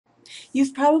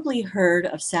You've probably heard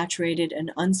of saturated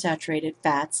and unsaturated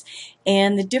fats,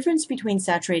 and the difference between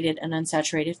saturated and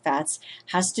unsaturated fats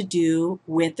has to do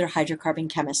with their hydrocarbon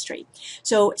chemistry.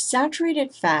 So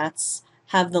saturated fats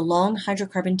have the long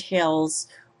hydrocarbon tails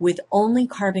with only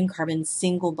carbon-carbon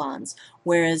single bonds,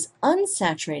 whereas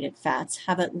unsaturated fats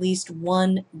have at least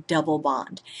one double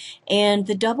bond. And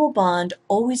the double bond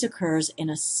always occurs in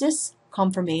a cis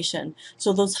conformation,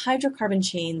 so those hydrocarbon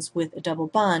chains with a double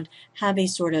bond have a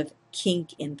sort of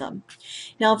kink in them.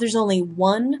 Now, if there's only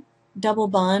one double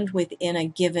bond within a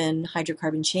given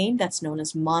hydrocarbon chain, that's known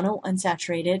as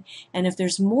monounsaturated, and if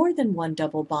there's more than one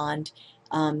double bond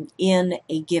in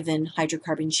a given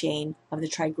hydrocarbon chain of the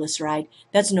triglyceride,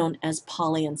 that's known as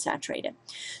polyunsaturated.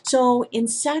 So in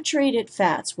saturated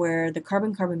fats, where the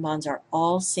carbon-carbon bonds are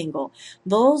all single,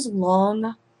 those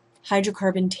long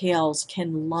hydrocarbon tails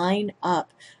can line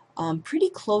up pretty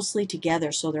closely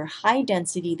together, so they're high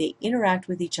density, they interact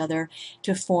with each other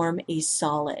to form a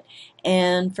solid.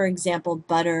 And for example,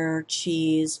 butter,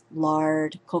 cheese,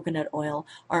 lard, coconut oil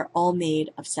are all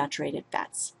made of saturated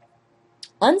fats.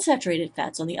 Unsaturated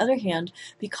fats, on the other hand,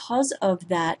 because of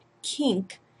that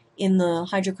kink in the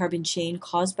hydrocarbon chain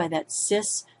caused by that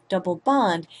cis double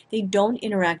bond, they don't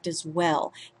interact as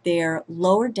well. They're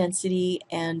lower density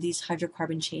and these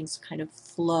hydrocarbon chains kind of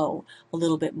flow a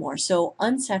little bit more. So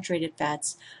unsaturated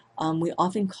fats we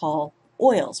often call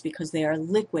oils because they are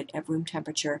liquid at room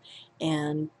temperature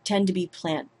and tend to be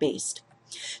plant-based.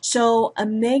 So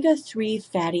omega-3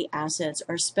 fatty acids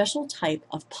are a special type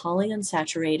of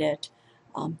polyunsaturated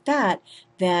fat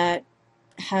that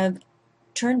have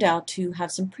turned out to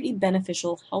have some pretty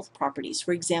beneficial health properties.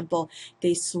 For example,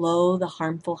 they slow the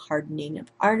harmful hardening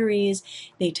of arteries,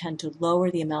 they tend to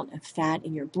lower the amount of fat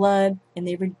in your blood, and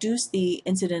they reduce the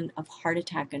incidence of heart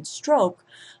attack and stroke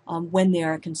when they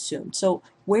are consumed. So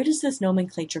where does this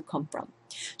nomenclature come from?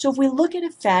 So if we look at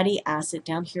a fatty acid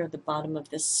down here at the bottom of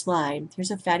this slide,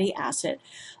 here's a fatty acid.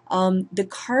 The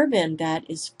carbon that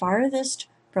is farthest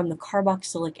from the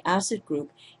carboxylic acid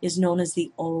group is known as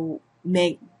the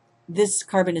omega. This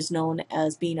carbon is known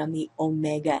as being on the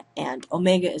omega end.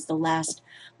 Omega is the last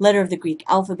letter of the Greek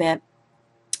alphabet,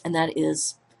 and that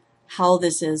is how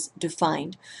this is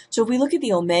defined. So if we look at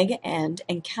the omega end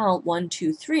and count 1,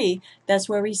 2, 3, that's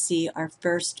where we see our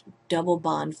first double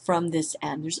bond from this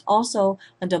end. There's also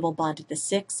a double bond at the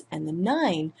 6 and the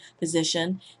 9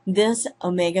 position. This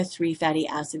omega-3 fatty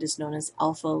acid is known as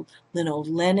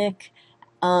alpha-linolenic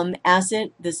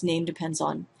acid. This name depends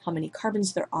on how many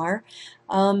carbons there are,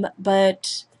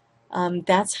 but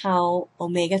that's how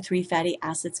omega-3 fatty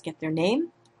acids get their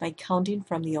name, by counting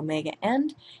from the omega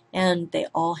end, and they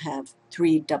all have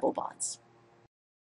 3 double bonds.